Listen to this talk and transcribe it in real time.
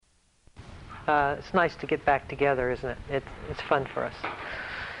it's nice to get back together, isn't it? It's fun for us.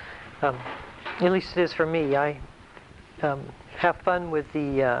 At least it is for me. I have fun with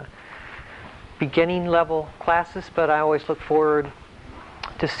the beginning level classes, but I always look forward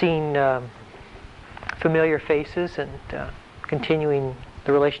to seeing familiar faces and continuing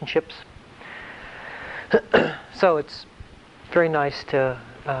the relationships. So it's very nice to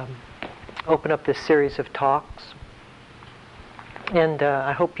open up this series of talks. And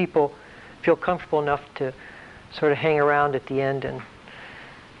I hope people feel comfortable enough to sort of hang around at the end and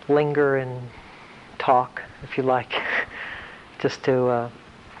linger and talk, if you like, just to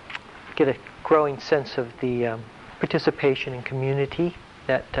get a growing sense of the participation in community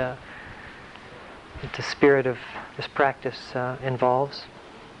that the spirit of this practice involves.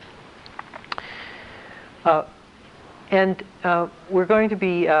 And we're going to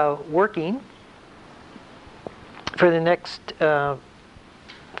be working for the next 4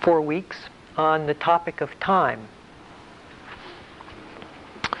 weeks on the topic of time.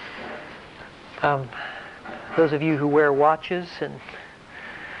 Those of you who wear watches and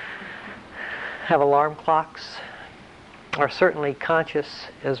have alarm clocks are certainly conscious,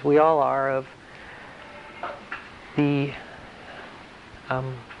 as we all are, of the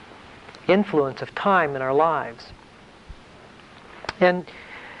influence of time in our lives. And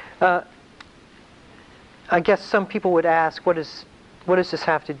I guess some people would ask, what does this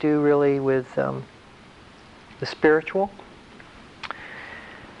have to do really with the spiritual?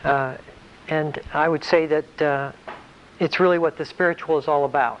 And I would say that it's really what the spiritual is all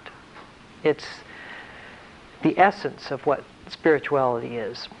about. It's the essence of what spirituality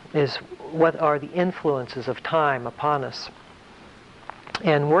is what are the influences of time upon us.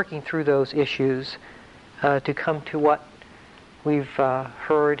 And working through those issues to come to what we've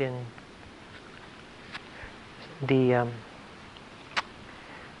heard in the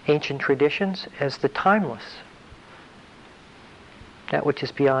ancient traditions as the timeless, that which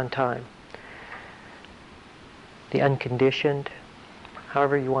is beyond time, the unconditioned,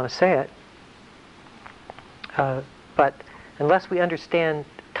 however you want to say it. But unless we understand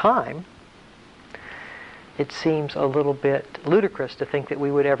time, it seems a little bit ludicrous to think that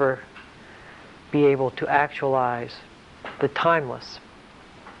we would ever be able to actualize the timeless.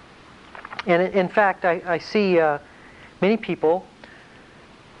 And in fact, I see many people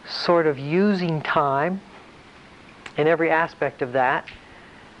sort of using time and every aspect of that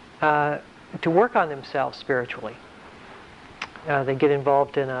to work on themselves spiritually. They get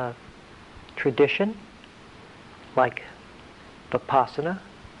involved in a tradition like Vipassana.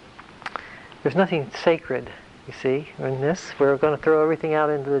 There's nothing sacred, you see, in this. We're going to throw everything out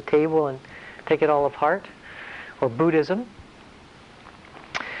into the table and take it all apart. Or Buddhism.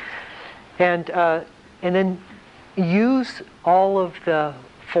 And then use all of the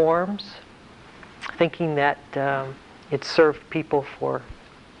forms, thinking that it served people for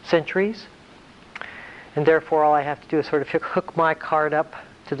centuries, and therefore all I have to do is sort of hook my card up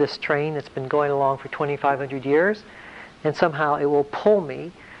to this train that's been going along for 2,500 years, and somehow it will pull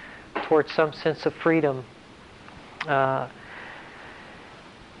me towards some sense of freedom,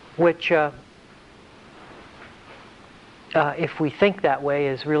 which, if we think that way,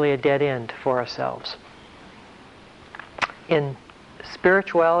 is really a dead end for ourselves. In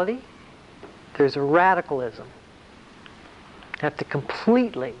spirituality, there's a radicalism. We have to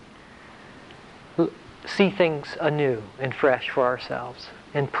completely see things anew and fresh for ourselves,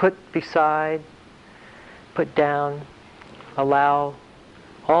 and put down, allow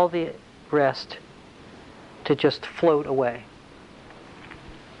all the rest to just float away.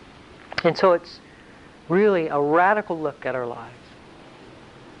 And so it's really a radical look at our lives,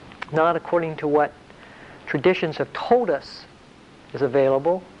 not according to what traditions have told us is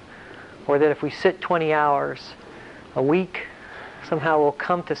available, or that if we sit 20 hours a week, somehow we'll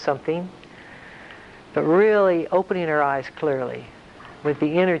come to something, but really opening our eyes clearly with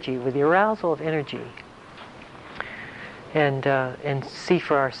the energy, with the arousal of energy, and see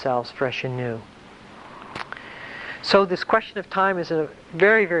for ourselves fresh and new. So this question of time is a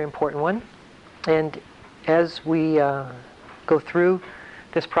very, very important one, and as we go through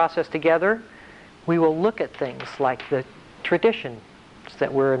this process together, we will look at things like the traditions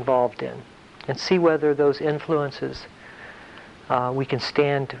that we're involved in and see whether those influences we can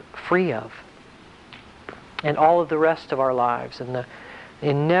stand free of. And all of the rest of our lives and the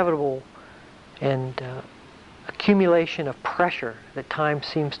inevitable and accumulation of pressure that time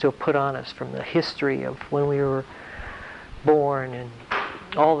seems to have put on us from the history of when we were born and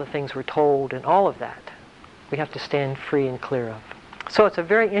all the things we're told and all of that, we have to stand free and clear of. So it's a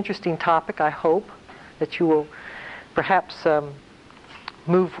very interesting topic. I hope that you will perhaps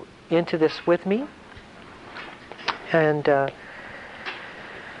move into this with me and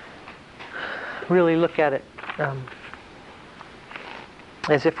really look at it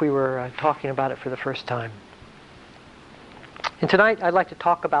as if we were talking about it for the first time. And tonight I'd like to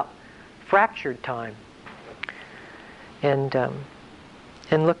talk about fractured time and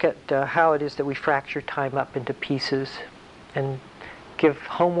look at how it is that we fracture time up into pieces and give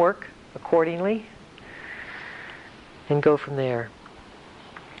homework accordingly and go from there.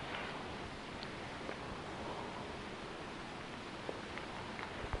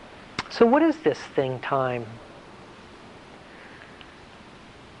 So what is this thing, time?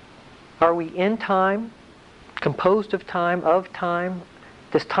 Are we in time, composed of time, of time?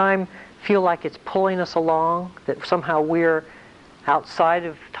 Does time feel like it's pulling us along, that somehow we're outside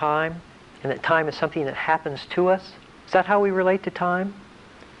of time, and that time is something that happens to us? Is that how we relate to time?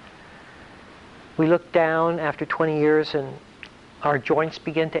 We look down after 20 years and our joints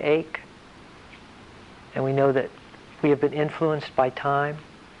begin to ache, and we know that we have been influenced by time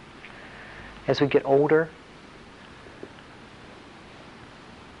as we get older.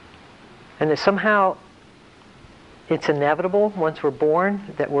 And that somehow it's inevitable once we're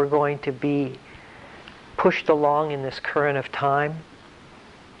born that we're going to be pushed along in this current of time.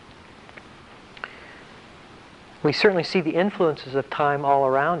 We certainly see the influences of time all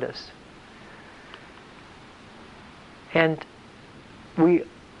around us. And we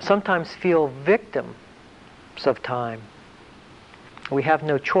sometimes feel victims of time. We have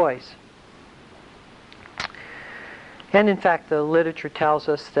no choice. And in fact, the literature tells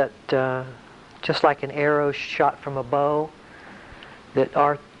us that just like an arrow shot from a bow, that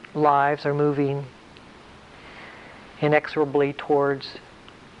our lives are moving inexorably towards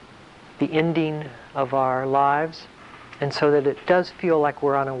the ending of our lives, and so that it does feel like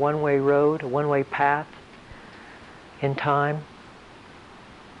we're on a one-way road, a one-way path in time.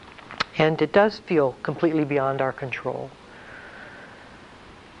 And it does feel completely beyond our control.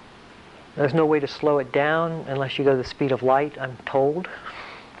 There's no way to slow it down unless you go the speed of light, I'm told.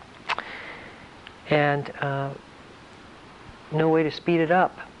 And no way to speed it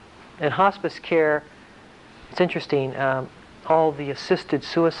up. In hospice care, it's interesting, all the assisted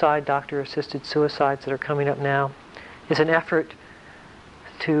suicide, doctor-assisted suicides that are coming up now, is an effort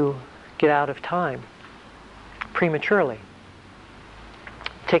to get out of time prematurely,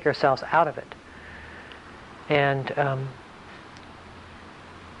 take ourselves out of it. And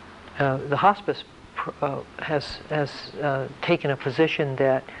the hospice has taken a position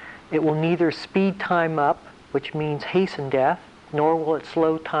that it will neither speed time up, which means hasten death, nor will it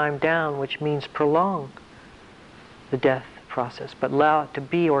slow time down, which means prolong the death process, but allow it to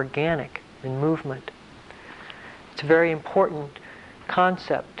be organic in movement. It's a very important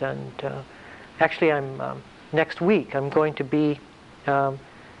concept, and actually next week I'm going to be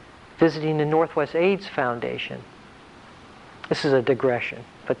visiting the Northwest AIDS Foundation. This is a digression,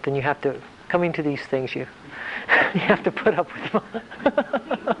 but then you have to, coming to these things, you have to put up with them.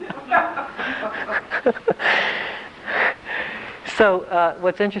 So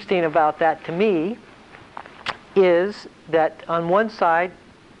what's interesting about that to me is that on one side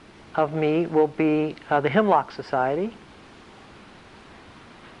of me will be the Hemlock Society.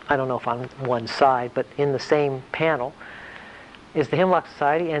 I don't know if on one side, but in the same panel is the Hemlock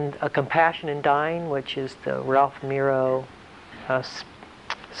Society, and a Compassion in Dying, which is the Ralph Miro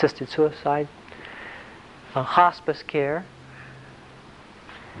assisted suicide, hospice care,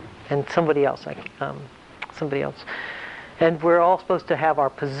 and somebody else. And we're all supposed to have our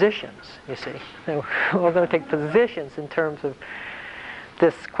positions, you see. We're going to take positions in terms of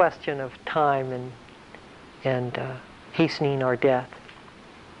this question of time and hastening our death.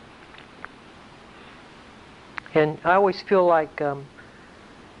 And I always feel like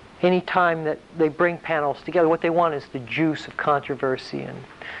any time that they bring panels together, what they want is the juice of controversy and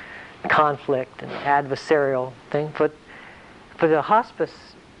conflict and adversarial thing. But for the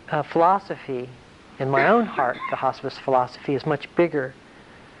hospice philosophy, in my own heart, the hospice philosophy is much bigger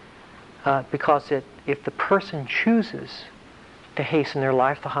because if the person chooses to hasten their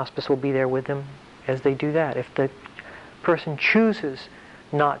life, the hospice will be there with them as they do that. If the person chooses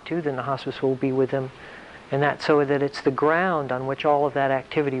not to, then the hospice will be with them. And that, so that it's the ground on which all of that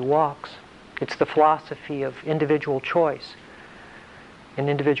activity walks. It's the philosophy of individual choice and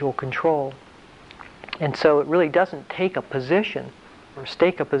individual control. And so it really doesn't take a position or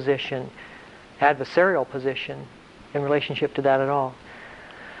stake a position, adversarial position, in relationship to that at all.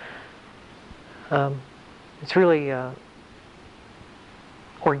 It's really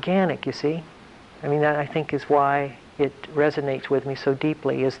organic, you see. I mean, that I think is why it resonates with me so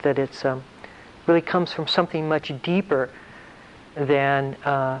deeply, is that it's really comes from something much deeper than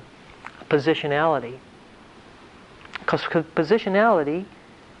positionality. Because positionality,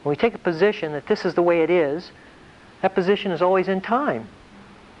 when we take a position that this is the way it is, that position is always in time.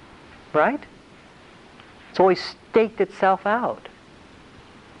 Right? It's always staked itself out.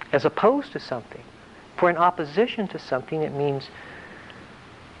 As opposed to something. For in opposition to something, it means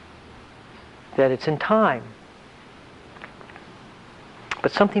that it's in time.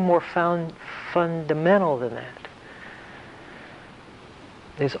 But something more fundamental than that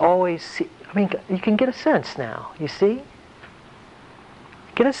is always, I mean, you can get a sense now, you see?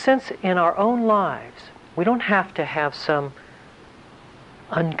 Get a sense in our own lives. We don't have to have some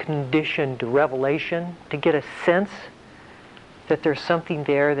unconditioned revelation to get a sense that there's something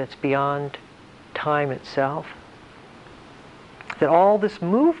there that's beyond time itself. That all this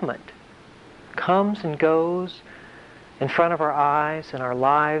movement comes and goes in front of our eyes, and our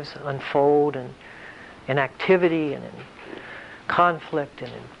lives unfold in activity and in conflict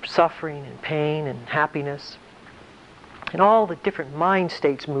and in suffering and pain and happiness. And all the different mind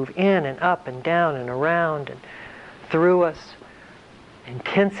states move in and up and down and around and through us.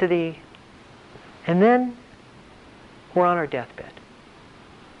 Intensity. And then we're on our deathbed.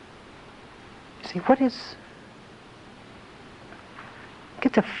 See,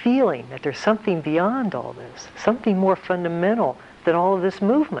 get the feeling that there's something beyond all this, something more fundamental than all of this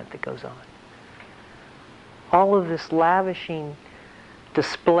movement that goes on. All of this lavishing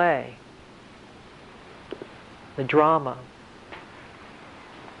display, the drama.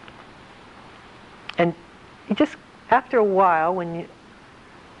 And you just, after a while,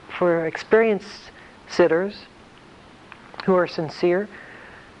 for experienced sitters who are sincere,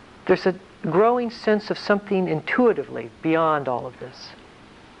 there's a growing sense of something intuitively beyond all of this.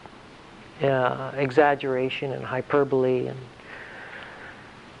 Exaggeration and hyperbole and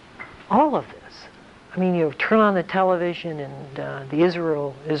all of this. I mean, you turn on the television and the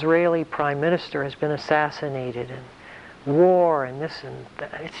Israeli prime minister has been assassinated, and war and this and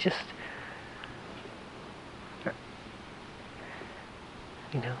that. It's just,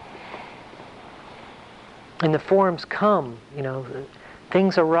 and the forms come,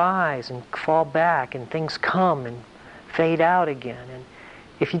 things arise and fall back, and things come and fade out again. And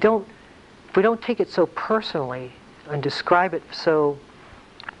if we don't take it so personally and describe it so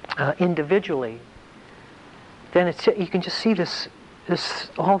individually, then you can just see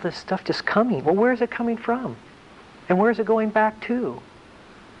all this stuff just coming. Well, where is it coming from? And where is it going back to?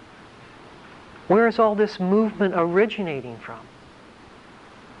 Where is all this movement originating from?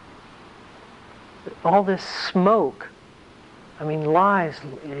 All this smoke, lives,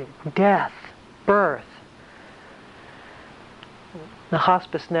 death, birth. In the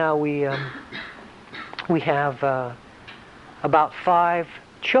hospice now, we have about 5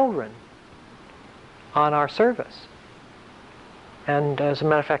 children on our service. And as a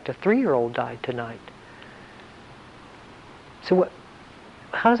matter of fact, a 3-year-old died tonight. So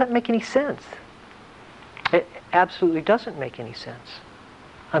how does that make any sense? It absolutely doesn't make any sense.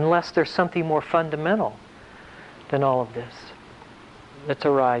 Unless there's something more fundamental than all of this that's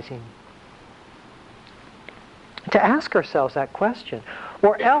arising. To ask ourselves that question.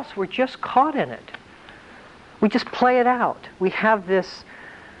 Or else we're just caught in it. We just play it out. We have this,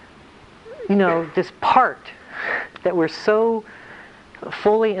 this part that we're so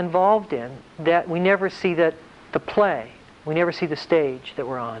fully involved in that we never see the play. We never see the stage that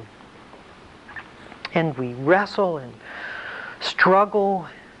we're on. And we wrestle and struggle,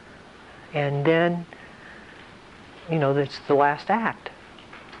 and then, it's the last act.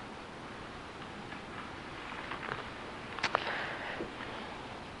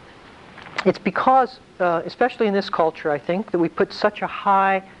 It's because, especially in this culture, I think, that we put such a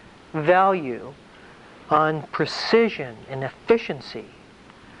high value on precision and efficiency.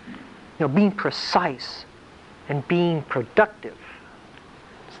 Being precise and being productive.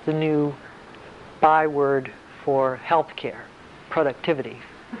 It's the new byword for healthcare, productivity.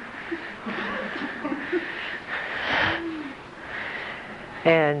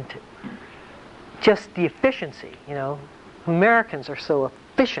 And just the efficiency, Americans are so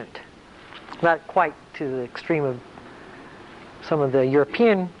efficient. Not quite to the extreme of some of the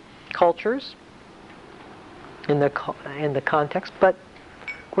European cultures in the context, but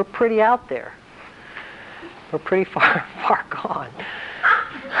we're pretty out there. We're pretty far gone.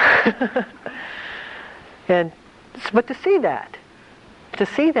 But to see that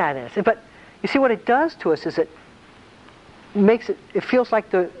but you see what it does to us is it feels like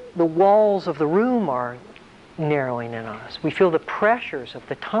the walls of the room are narrowing in on us. We feel the pressures of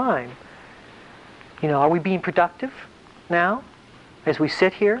the time. Are we being productive now as we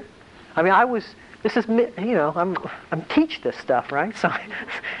sit here? I'm teach this stuff, right? So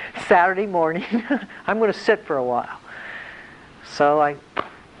Saturday morning. I'm going to sit for a while. So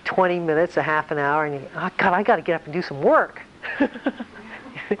 20 minutes, a half an hour, and God, I got to get up and do some work.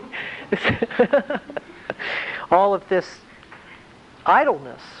 All of this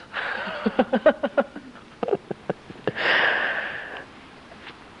idleness.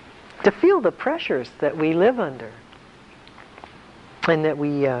 To feel the pressures that we live under, and that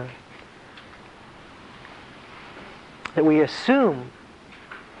we assume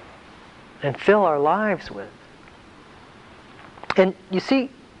and fill our lives with. And you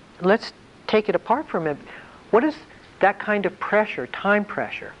see, let's take it apart for a minute. What is that kind of pressure, time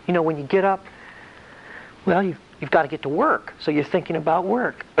pressure? You know, when you get up, well, you've got to get to work, so you're thinking about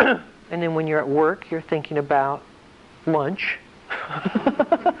work. And then when you're at work, you're thinking about lunch.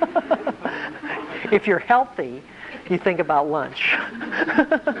 If you're healthy, you think about lunch.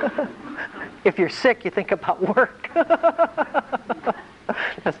 If you're sick, you think about work.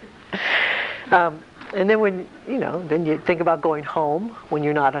 And then then you think about going home when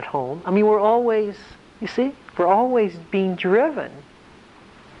you're not at home. I mean, we're always being driven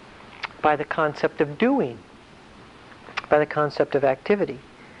by the concept of doing, by the concept of activity.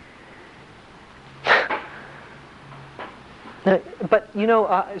 But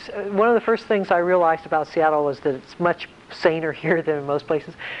one of the first things I realized about Seattle was that it's much saner here than in most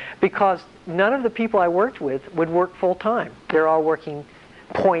places, because none of the people I worked with would work full time. They're all working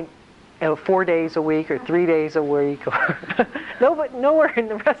 4 days a week or 3 days a week, or nowhere in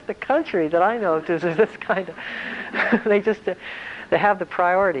the rest of the country that I know there's this kind of. They have the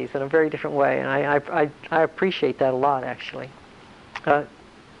priorities in a very different way, and I appreciate that a lot, actually.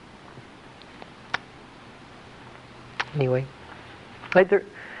 Anyway,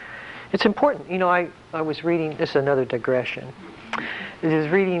 it's important. I was reading, this is another digression. I was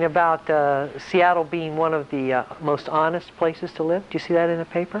reading about Seattle being one of the most honest places to live. Do you see that in the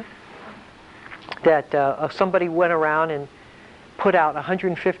paper? That somebody went around and put out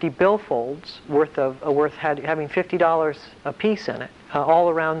 150 billfolds having $50 a piece in it, all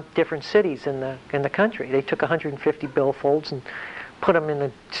around different cities in the country. They took 150 billfolds and put them in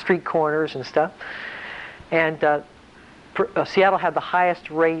the street corners and stuff. And Seattle had the highest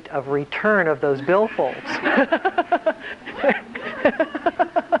rate of return of those billfolds.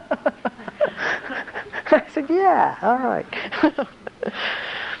 I said, yeah, all right.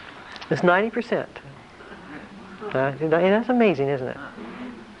 It's 90%. And that's amazing, isn't it?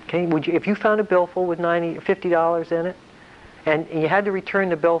 Okay, if you found a billfold with $50 in it, and you had to return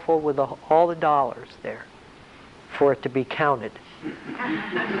the billfold with all the dollars there for it to be counted.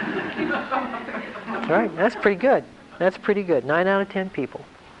 All right, that's pretty good. That's pretty good. 9 out of 10 people.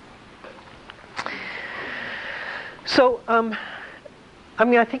 So,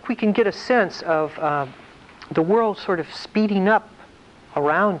 I think we can get a sense of the world sort of speeding up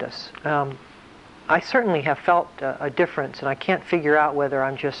around us. I certainly have felt a difference, and I can't figure out whether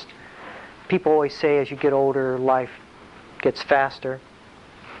I'm just... People always say as you get older, life gets faster.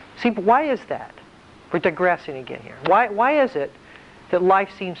 See, but why is that? We're digressing again here. Why is it that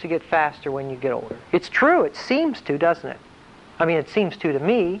life seems to get faster when you get older? It's true, it seems to, doesn't it? I mean, it seems to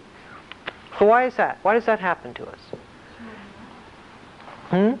me. So why is that? Why does that happen to us?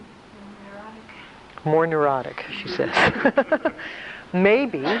 More neurotic, she says.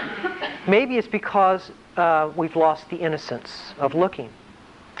 Maybe it's because we've lost the innocence of looking.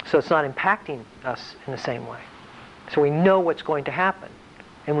 So it's not impacting us in the same way. So we know what's going to happen.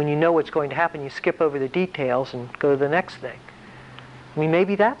 And when you know what's going to happen, you skip over the details and go to the next thing. I mean,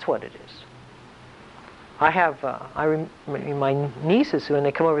 maybe that's what it is. I have, my nieces, when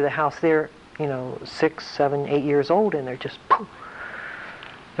they come over to the house, they're, 6, 7, 8 years old, and they're just, poof,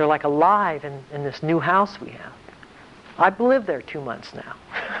 they're like alive in this new house we have. I've lived there 2 months now.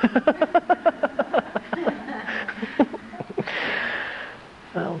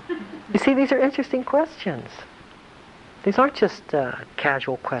 You see, these are interesting questions. These aren't just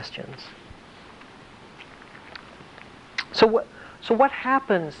casual questions. So what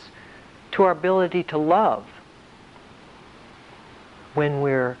happens to our ability to love when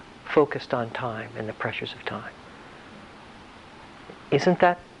we're focused on time and the pressures of time? Isn't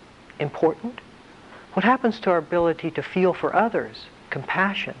that important? What happens to our ability to feel for others,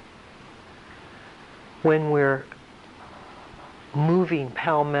 compassion, when we're moving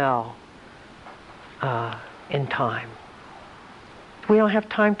pell-mell in time? We don't have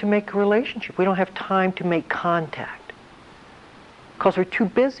time to make a relationship. We don't have time to make contact because we're too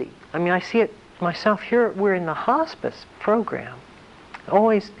busy. I mean, I see it myself here. We're in the hospice program.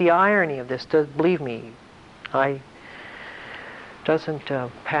 Always the irony of this, believe me, doesn't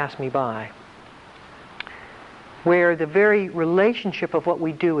pass me by. where the very relationship of what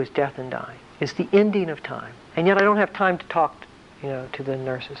we do is death and dying, is the ending of time. And yet I don't have time to talk, to the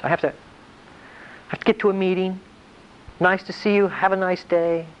nurses. I have to get to a meeting. Nice to see you. Have a nice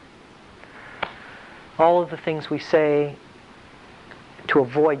day. All of the things we say to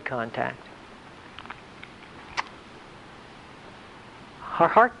avoid contact. Our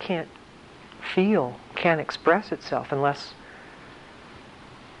heart can't express itself unless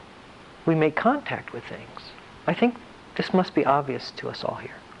we make contact with things. I think this must be obvious to us all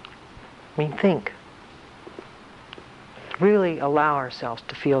here. I mean, think. Really allow ourselves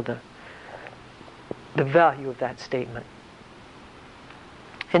to feel the value of that statement.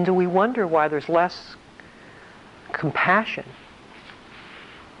 And do we wonder why there's less compassion,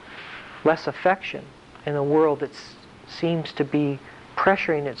 less affection in a world that seems to be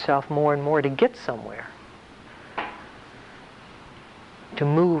pressuring itself more and more to get somewhere, to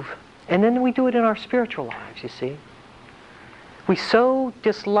move? And then we do it in our spiritual lives, you see. We so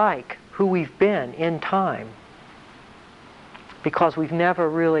dislike who we've been in time because we've never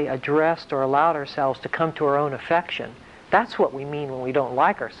really addressed or allowed ourselves to come to our own affection. That's what we mean when we don't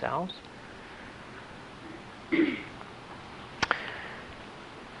like ourselves.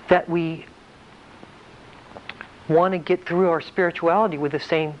 That we want to get through our spirituality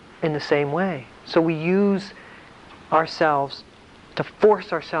in the same way. So we use ourselves to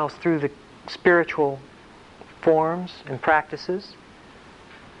force ourselves through the spiritual forms and practices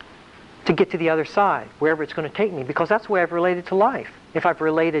to get to the other side, wherever it's going to take me, because that's the way I've related to life. If I've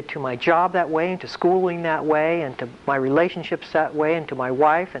related to my job that way, and to schooling that way, and to my relationships that way, and to my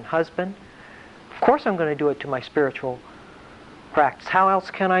wife and husband, of course I'm going to do it to my spiritual practice. How else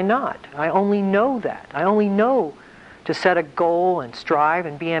can I not? I only know that. I only know to set a goal and strive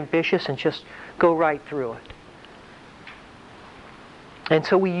and be ambitious and just go right through it. And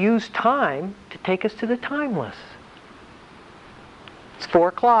so we use time to take us to the timeless. It's 4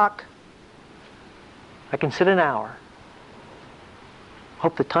 o'clock. I can sit an hour.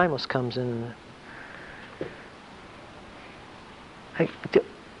 Hope the timeless comes in.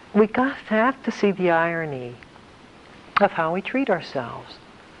 We have to see the irony of how we treat ourselves.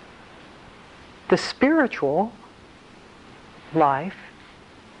 The spiritual life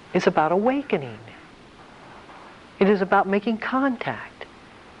is about awakening. It is about making contact.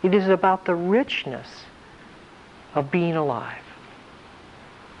 It is about the richness of being alive.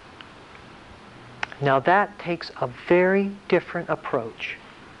 Now that takes a very different approach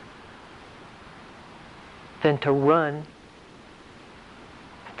than to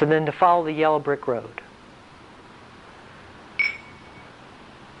follow the yellow brick road.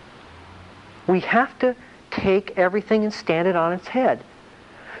 We have to take everything and stand it on its head.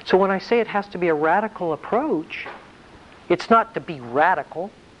 So when I say it has to be a radical approach, it's not to be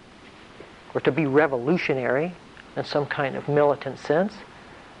radical or to be revolutionary in some kind of militant sense.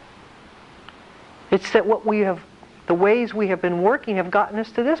 It's that the ways we have been working have gotten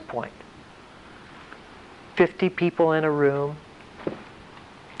us to this point. 50 people in a room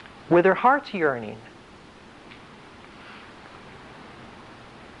with their hearts yearning.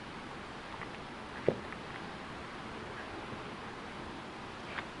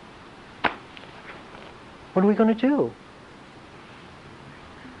 What are we going to do?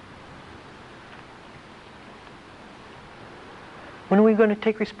 When are we going to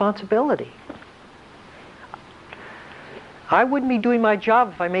take responsibility? I wouldn't be doing my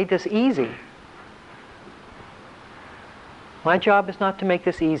job if I made this easy. My job is not to make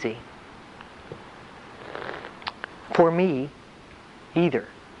this easy. For me, either.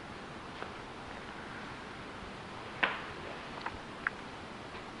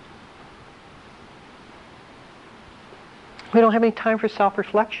 We don't have any time for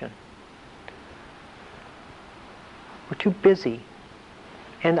self-reflection. We're too busy.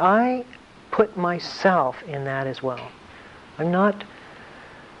 And I put myself in that as well.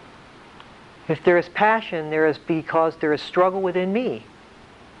 If there is passion, there is because there is struggle within me.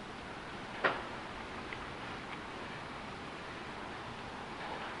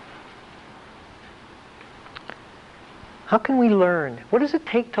 How can we learn? What does it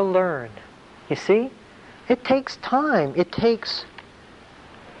take to learn? You see? It takes time. It takes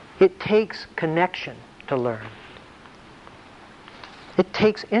connection to learn. It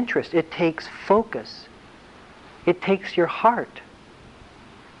takes interest. It takes focus. It takes your heart.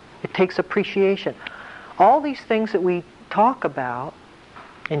 It takes appreciation. All these things that we talk about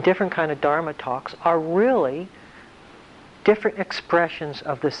in different kind of Dharma talks are really different expressions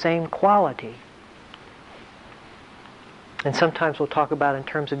of the same quality. And sometimes we'll talk about in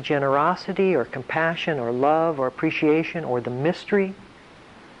terms of generosity or compassion or love or appreciation or the mystery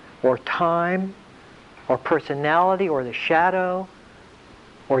or time or personality, or the shadow,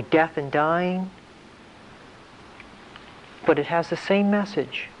 or death and dying. But it has the same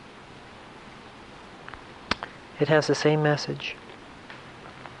message. It has the same message.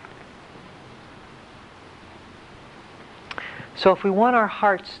 So if we want our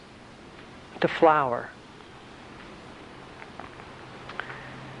hearts to flower,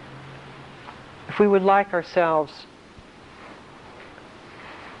 if we would like ourselves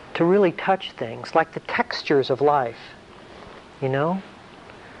to really touch things, like the textures of life, you know?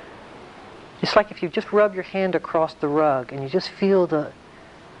 It's like if you just rub your hand across the rug and you just feel the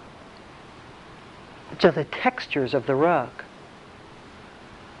textures of the rug.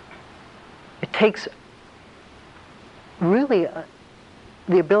 It takes really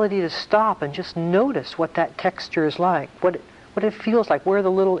the ability to stop and just notice what that texture is like, what it feels like, where the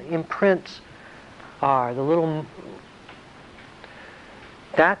little imprints are,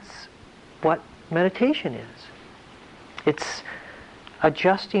 that's what meditation is. It's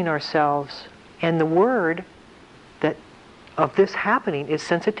adjusting ourselves, and the word that of this happening is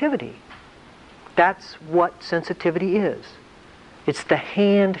sensitivity. That's what sensitivity is. It's the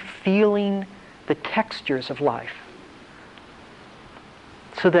hand feeling the textures of life.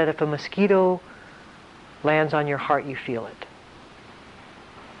 So that if a mosquito lands on your heart, you feel it.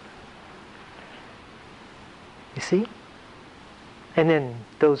 You see? And then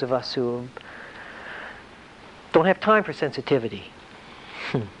those of us who don't have time for sensitivity.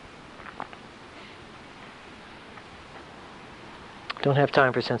 Don't have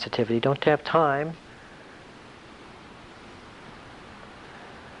time for sensitivity. Don't have time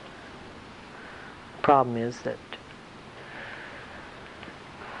problem is that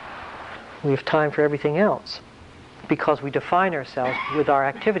we have time for everything else because we define ourselves with our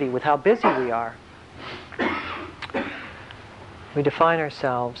activity, with how busy we are. We define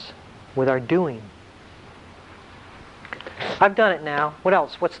ourselves with our doing. I've done it now. What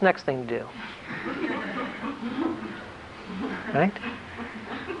else? What's the next thing to do? Right?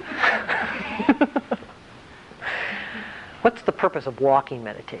 What's the purpose of walking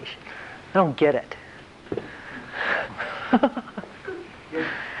meditation? I don't get it.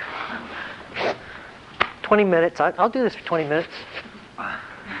 20 minutes. I'll do this for 20 minutes.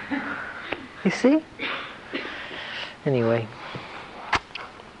 You see? Anyway.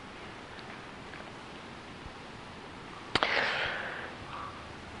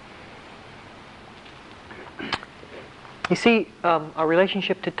 You see, our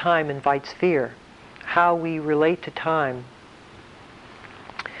relationship to time invites fear. How we relate to time.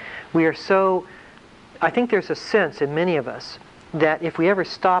 We are so... I think there's a sense in many of us that if we ever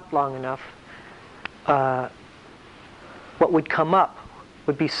stopped long enough, what would come up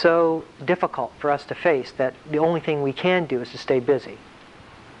would be so difficult for us to face that the only thing we can do is to stay busy.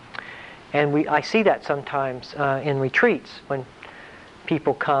 And I see that sometimes in retreats when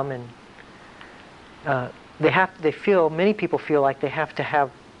people come and many people feel like they have to have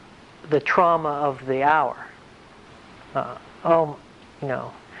the trauma of the hour.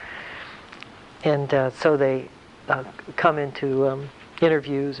 And so they come into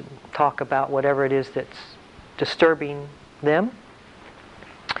interviews and talk about whatever it is that's disturbing them.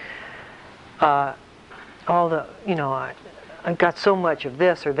 I've got so much of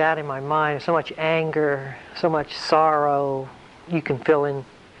this or that in my mind, so much anger, so much sorrow. You can fill in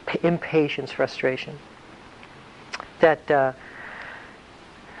impatience, frustration. That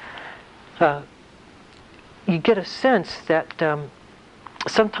you get a sense that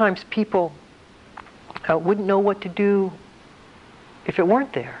sometimes people wouldn't know what to do if it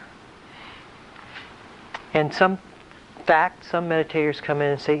weren't there. And some meditators come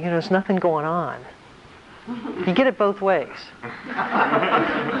in and say, there's nothing going on. You get it both ways.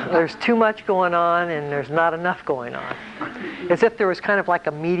 There's too much going on and there's not enough going on. As if there was kind of like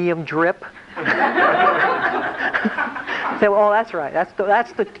a medium drip. Say, well, that's right.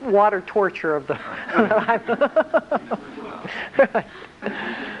 That's the water torture of the... Right.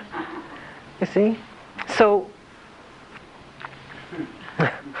 You see? So...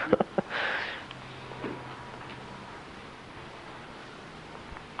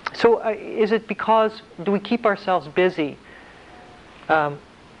 So is it because, do we keep ourselves busy to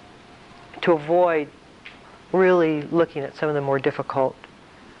avoid really looking at some of the more difficult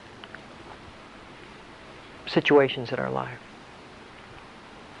situations in our life?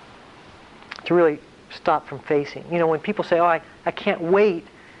 To really stop from facing. When people say, I can't wait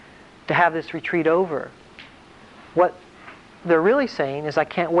to have this retreat over, what they're really saying is, I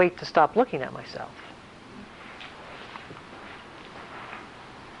can't wait to stop looking at myself.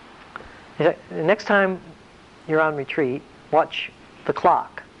 The next time you're on retreat, watch the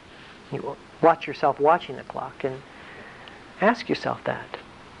clock. watch yourself watching the clock and ask yourself that.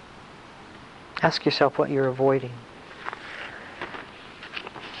 Ask yourself what you're avoiding.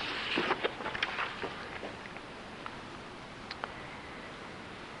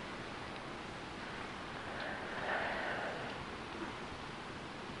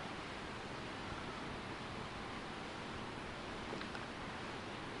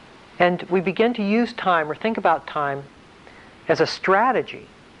 And we begin to use time or think about time as a strategy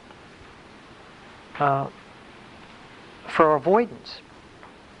for avoidance.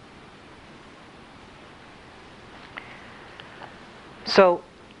 So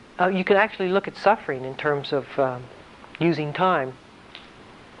you can actually look at suffering in terms of using time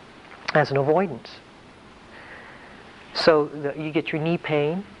as an avoidance. So you get your knee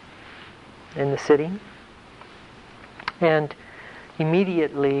pain in the sitting, and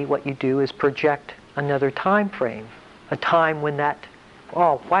immediately what you do is project another time frame, a time when that,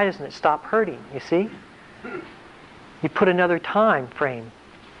 oh, why doesn't it stop hurting, you see? You put another time frame.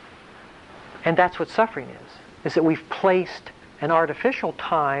 And that's what suffering is that we've placed an artificial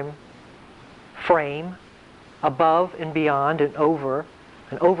time frame above and beyond and over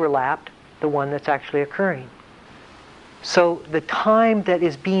and overlapped the one that's actually occurring. So the time that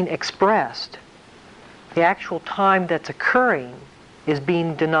is being expressed, the actual time that's occurring, is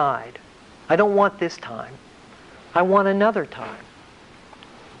being denied. I don't want this time. I want another time.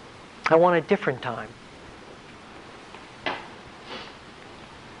 I want a different time.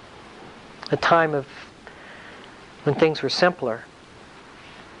 A time of when things were simpler.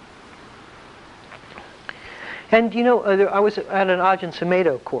 And you know, I was at an Ajahn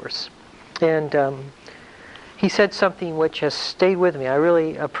Sumedho course, and he said something which has stayed with me. I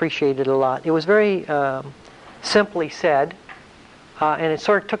really appreciated it a lot. It was very simply said, and it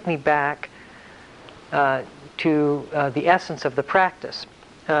sort of took me back to the essence of the practice.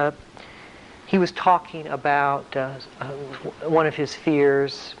 He was talking about one of his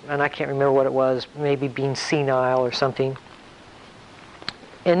fears, and I can't remember what it was, maybe being senile or something.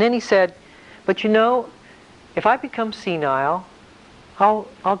 And then he said, but you know, if I become senile,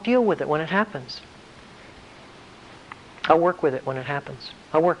 I'll deal with it when it happens. I'll work with it when it happens.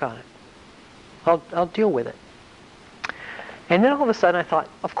 I'll work on it. I'll deal with it. And then all of a sudden I thought,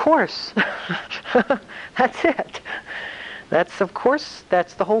 of course, that's it. Of course,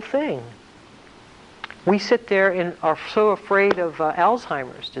 that's the whole thing. We sit there and are so afraid of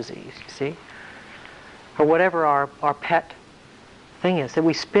Alzheimer's disease, you see, or whatever our pet thing is, that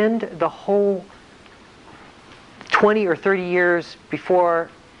we spend the whole 20 or 30 years before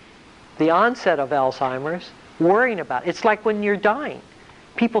the onset of Alzheimer's worrying about it. It's like when you're dying.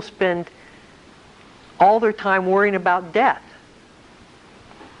 People spend all their time worrying about death,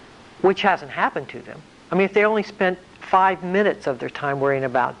 which hasn't happened to them. I mean, if they only spent 5 minutes of their time worrying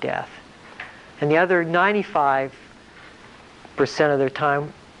about death, and the other 95% of their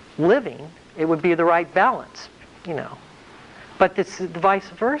time living, it would be the right balance, you know. But it's the vice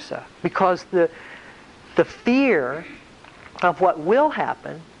versa, because the fear of what will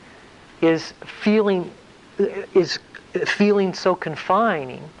happen is feeling so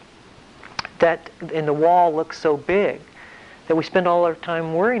confining that, and the wall looks so big, that we spend all our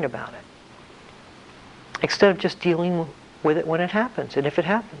time worrying about it, instead of just dealing with it when it happens. And if it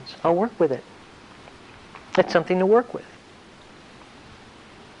happens, I'll work with it. It's something to work with.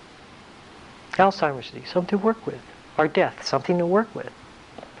 Alzheimer's disease, something to work with. Our death, something to work with.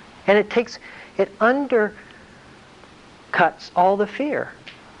 And it undercuts all the fear.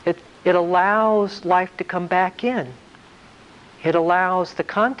 It allows life to come back in. It allows the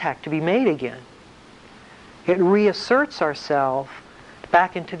contact to be made again. It reasserts ourselves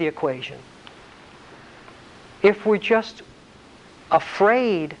back into the equation. If we're just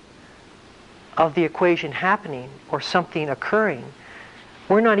afraid of the equation happening or something occurring,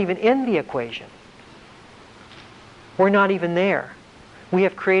 we're not even in the equation. We're not even there. We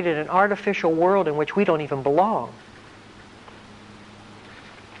have created an artificial world in which we don't even belong.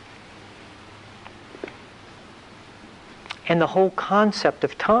 And the whole concept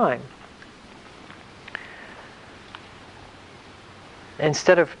of time,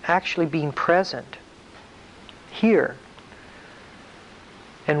 instead of actually being present here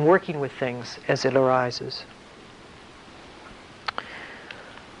and working with things as it arises.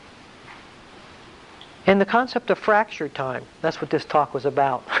 And the concept of fractured time, that's what this talk was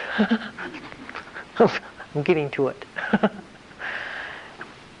about. I'm getting to it.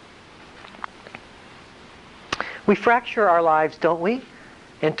 We fracture our lives, don't we?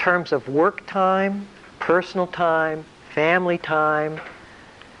 In terms of work time, personal time, family time,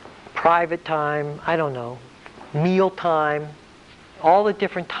 private time, I don't know, meal time, all the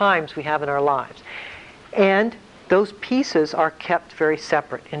different times we have in our lives. And those pieces are kept very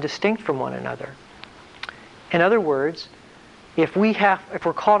separate and distinct from one another. In other words, if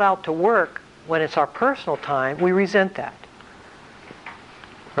we're called out to work when it's our personal time, we resent that.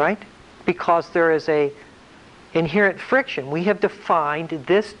 Right? Because there is a inherent friction. We have defined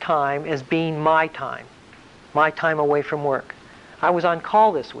this time as being my time away from work. I was on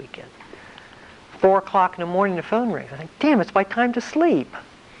call this weekend. 4 o'clock in the morning, the phone rings. I think, damn, it's my time to sleep.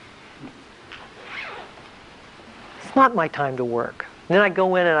 It's not my time to work. And then I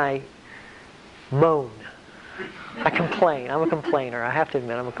go in and I moan. I complain. I'm a complainer. I have to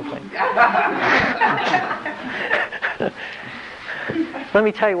admit, I'm a complainer. Let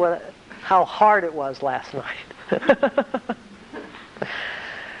me tell you how hard it was last night.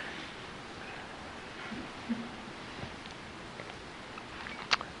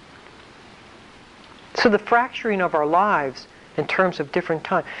 So the fracturing of our lives in terms of different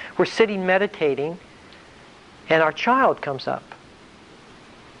time. We're sitting meditating and our child comes up.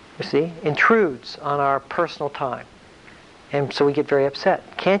 You see? Intrudes on our personal time. And so we get very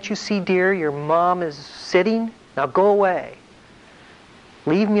upset. Can't you see, dear, your mom is sitting? Now go away.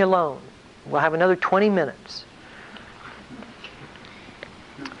 Leave me alone. We'll have another 20 minutes.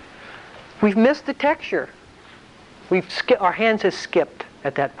 We've missed the texture. Our hands have skipped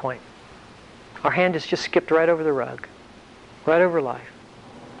at that point. Our hand has just skipped right over the rug. Right over life.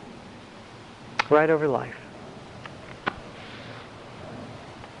 Right over life.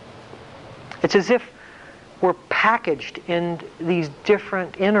 It's as if we're packaged in these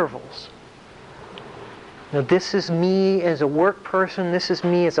different intervals. Now, this is me as a work person, this is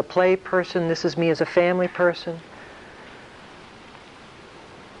me as a play person, this is me as a family person.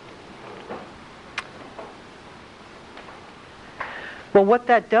 Well, what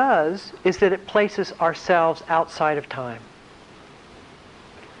that does is that it places ourselves outside of time.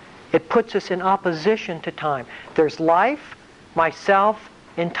 It puts us in opposition to time. There's life, myself,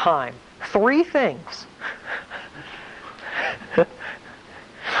 and time. 3 things.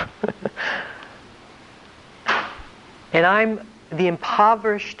 And I'm the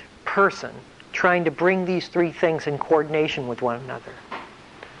impoverished person trying to bring these 3 things in coordination with one another.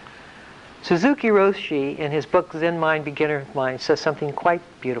 Suzuki Roshi, in his book Zen Mind, Beginner's Mind, says something quite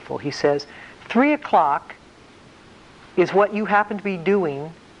beautiful. He says, 3 o'clock is what you happen to be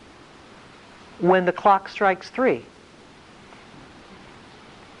doing when the clock strikes 3.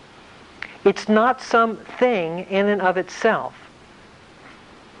 It's not some thing in and of itself.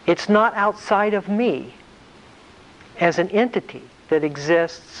 It's not outside of me as an entity that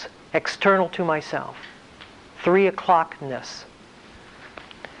exists external to myself. 3 o'clockness.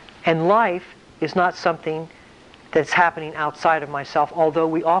 And life is not something that's happening outside of myself, although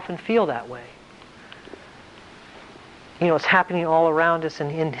we often feel that way. You know, it's happening all around us,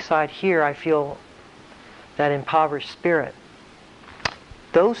 and inside here I feel that impoverished spirit.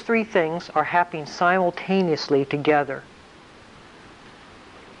 Those 3 things are happening simultaneously together.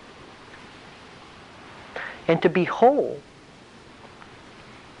 And to be whole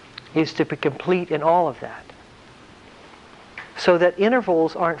is to be complete in all of that. So that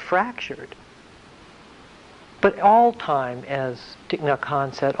intervals aren't fractured. But all time, as Thich Nhat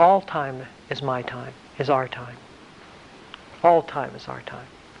Hanh said, all time is my time, is our time. All time is our time.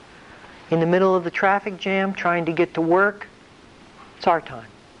 In the middle of the traffic jam, trying to get to work, it's our time.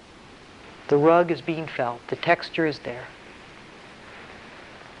 The rug is being felt. The texture is there.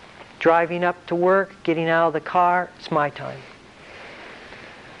 Driving up to work, getting out of the car, it's my time.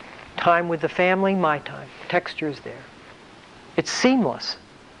 Time with the family, my time. Texture is there. It's seamless.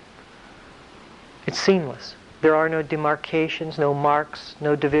 It's seamless. There are no demarcations, no marks,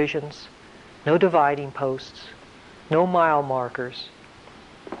 no divisions, no dividing posts, no mile markers.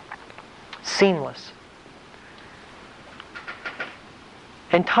 Seamless.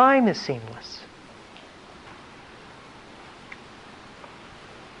 And time is seamless.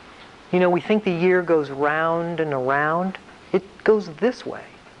 You know, we think the year goes round and around. It goes this way.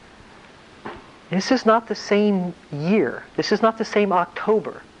 This is not the same year. This is not the same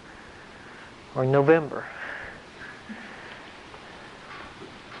October or November.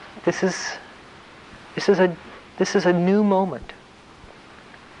 This is a new moment.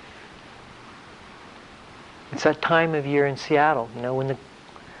 It's that time of year in Seattle, you know,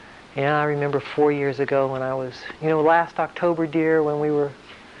 I remember 4 years ago when I was, last October, dear, when we were,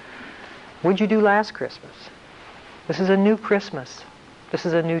 what'd you do last Christmas? This is a new Christmas. This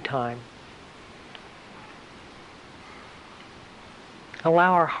is a new time.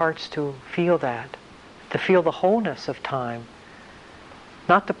 Allow our hearts to feel that, to feel the wholeness of time.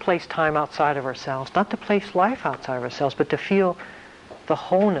 Not to place time outside of ourselves, not to place life outside of ourselves, but to feel the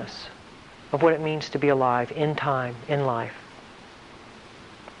wholeness of what it means to be alive in time, in life.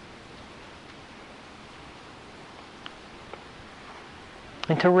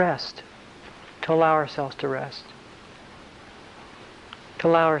 And to rest, to allow ourselves to rest, to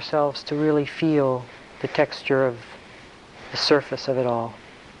allow ourselves to really feel the texture of the surface of it all.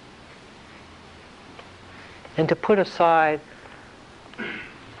 And to put aside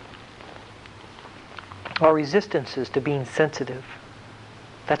our resistances to being sensitive.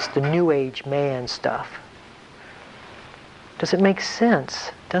 That's the New Age man stuff. Does it make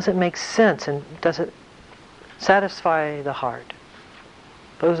sense? Does it make sense? And does it satisfy the heart?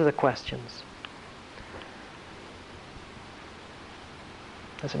 Those are the questions.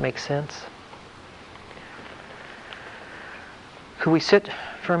 Does it make sense? Could we sit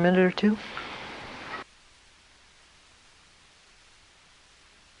for a minute or two?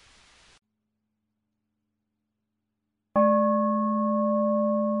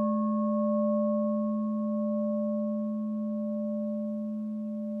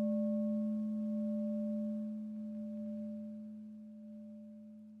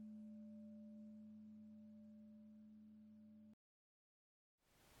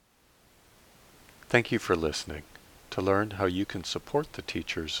 Thank you for listening. To learn how you can support the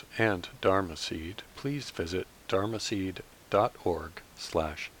teachers and Dharma Seed, please visit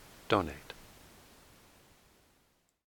dharmaseed.org/donate.